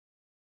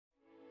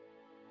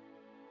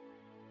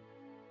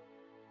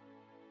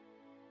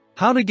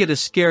How to get a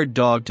scared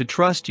dog to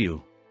trust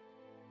you.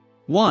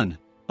 1.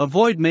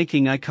 Avoid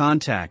making eye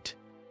contact.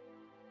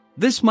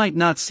 This might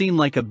not seem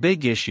like a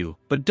big issue,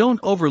 but don't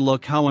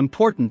overlook how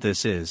important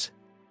this is.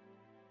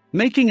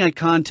 Making eye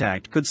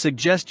contact could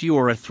suggest you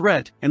are a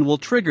threat and will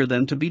trigger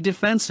them to be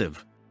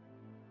defensive.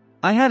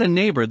 I had a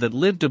neighbor that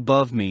lived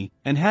above me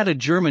and had a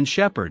German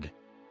Shepherd.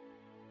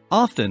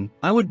 Often,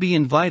 I would be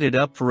invited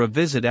up for a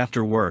visit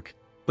after work,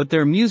 but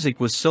their music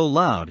was so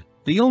loud,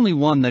 the only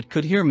one that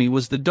could hear me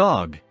was the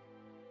dog.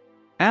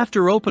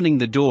 After opening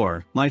the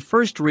door, my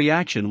first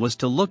reaction was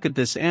to look at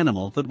this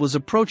animal that was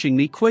approaching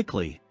me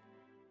quickly.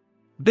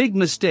 Big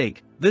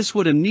mistake, this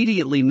would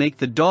immediately make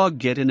the dog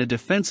get in a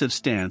defensive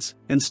stance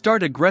and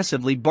start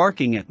aggressively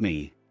barking at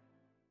me.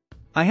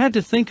 I had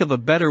to think of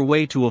a better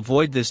way to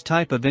avoid this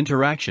type of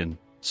interaction,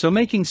 so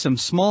making some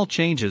small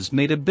changes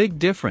made a big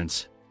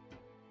difference.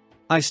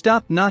 I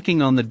stopped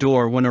knocking on the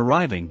door when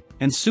arriving,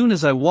 and soon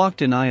as I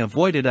walked in I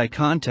avoided eye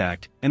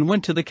contact and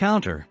went to the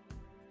counter.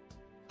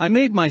 I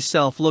made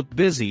myself look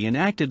busy and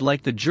acted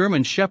like the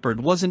German Shepherd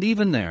wasn't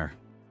even there.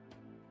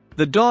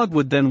 The dog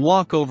would then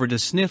walk over to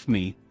sniff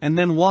me, and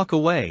then walk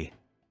away.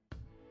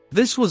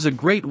 This was a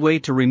great way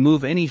to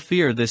remove any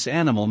fear this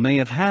animal may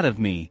have had of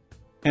me,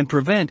 and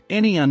prevent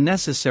any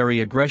unnecessary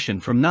aggression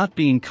from not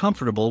being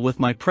comfortable with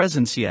my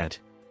presence yet.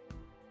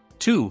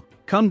 2.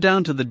 Come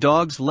down to the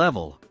dog's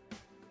level.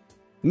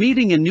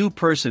 Meeting a new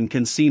person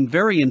can seem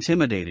very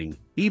intimidating,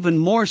 even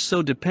more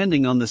so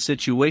depending on the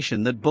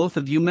situation that both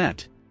of you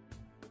met.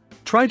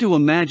 Try to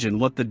imagine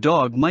what the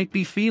dog might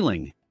be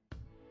feeling.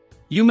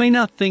 You may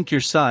not think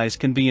your size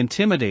can be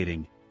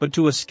intimidating, but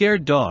to a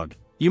scared dog,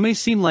 you may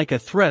seem like a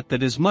threat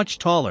that is much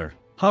taller,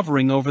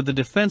 hovering over the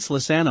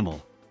defenseless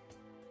animal.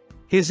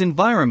 His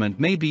environment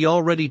may be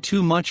already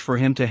too much for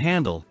him to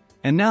handle,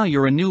 and now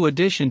you're a new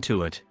addition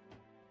to it.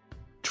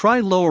 Try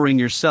lowering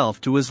yourself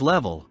to his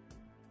level.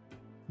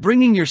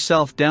 Bringing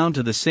yourself down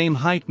to the same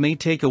height may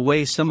take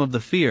away some of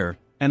the fear,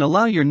 and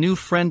allow your new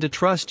friend to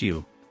trust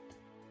you.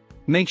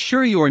 Make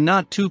sure you are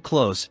not too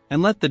close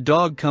and let the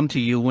dog come to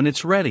you when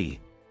it's ready.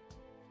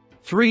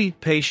 3.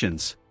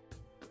 Patience.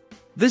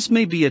 This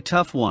may be a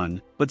tough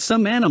one, but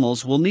some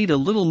animals will need a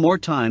little more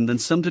time than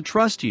some to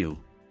trust you.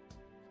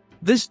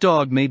 This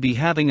dog may be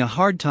having a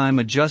hard time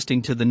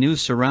adjusting to the new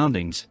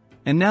surroundings,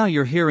 and now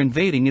you're here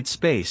invading its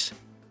space.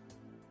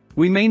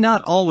 We may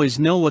not always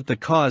know what the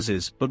cause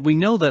is, but we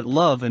know that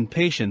love and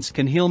patience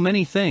can heal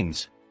many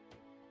things.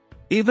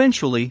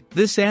 Eventually,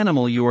 this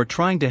animal you are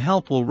trying to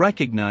help will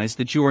recognize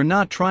that you are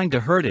not trying to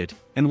hurt it,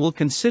 and will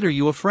consider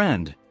you a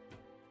friend.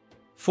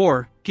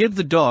 4. Give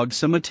the dog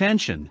some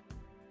attention.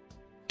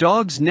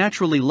 Dogs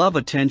naturally love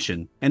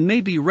attention, and may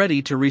be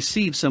ready to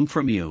receive some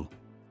from you.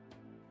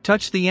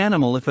 Touch the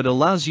animal if it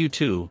allows you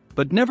to,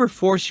 but never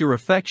force your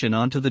affection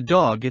onto the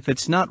dog if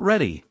it's not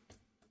ready.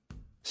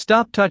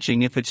 Stop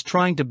touching if it's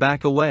trying to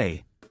back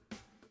away.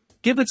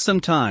 Give it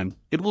some time,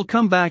 it will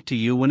come back to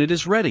you when it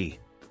is ready.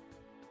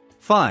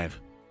 5.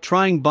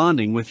 Trying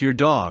bonding with your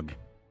dog.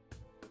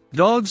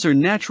 Dogs are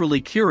naturally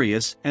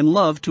curious and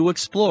love to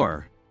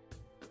explore.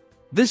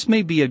 This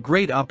may be a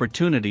great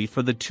opportunity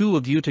for the two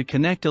of you to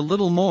connect a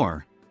little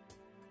more.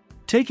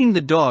 Taking the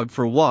dog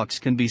for walks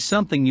can be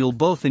something you'll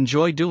both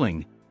enjoy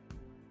doing.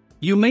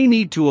 You may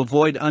need to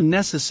avoid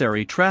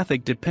unnecessary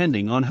traffic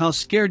depending on how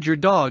scared your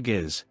dog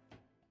is.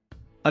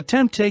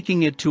 Attempt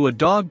taking it to a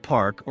dog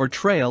park or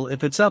trail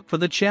if it's up for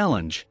the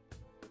challenge.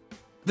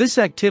 This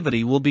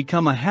activity will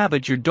become a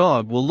habit your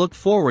dog will look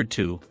forward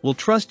to, will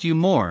trust you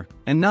more,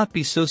 and not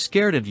be so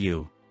scared of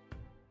you.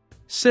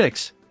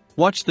 6.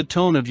 Watch the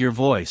tone of your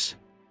voice.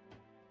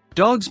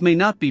 Dogs may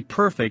not be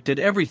perfect at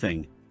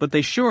everything, but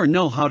they sure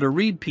know how to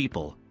read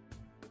people.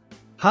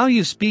 How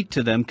you speak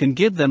to them can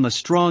give them a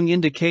strong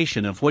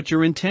indication of what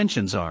your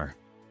intentions are.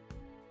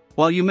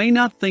 While you may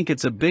not think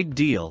it's a big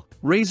deal,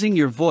 raising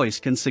your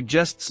voice can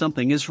suggest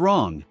something is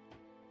wrong.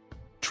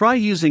 Try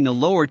using a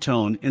lower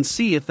tone and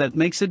see if that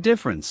makes a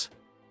difference.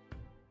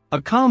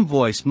 A calm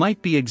voice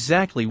might be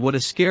exactly what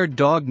a scared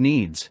dog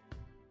needs.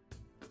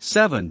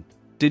 7.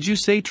 Did you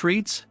say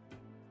treats?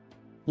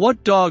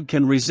 What dog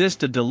can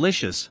resist a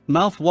delicious,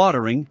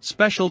 mouth-watering,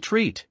 special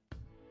treat?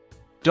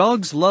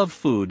 Dogs love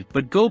food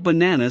but go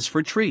bananas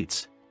for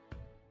treats.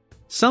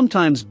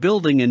 Sometimes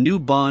building a new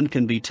bond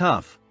can be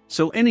tough,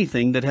 so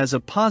anything that has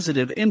a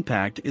positive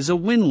impact is a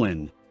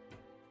win-win.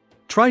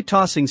 Try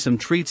tossing some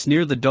treats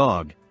near the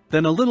dog,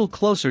 then a little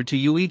closer to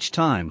you each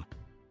time.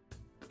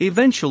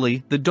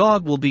 Eventually, the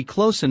dog will be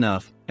close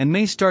enough and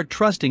may start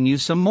trusting you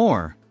some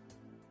more.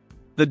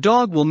 The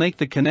dog will make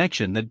the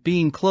connection that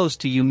being close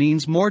to you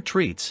means more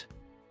treats.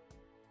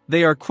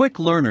 They are quick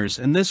learners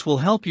and this will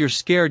help your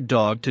scared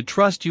dog to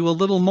trust you a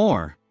little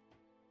more.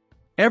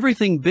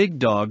 Everything Big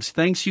Dogs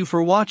thanks you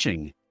for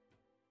watching.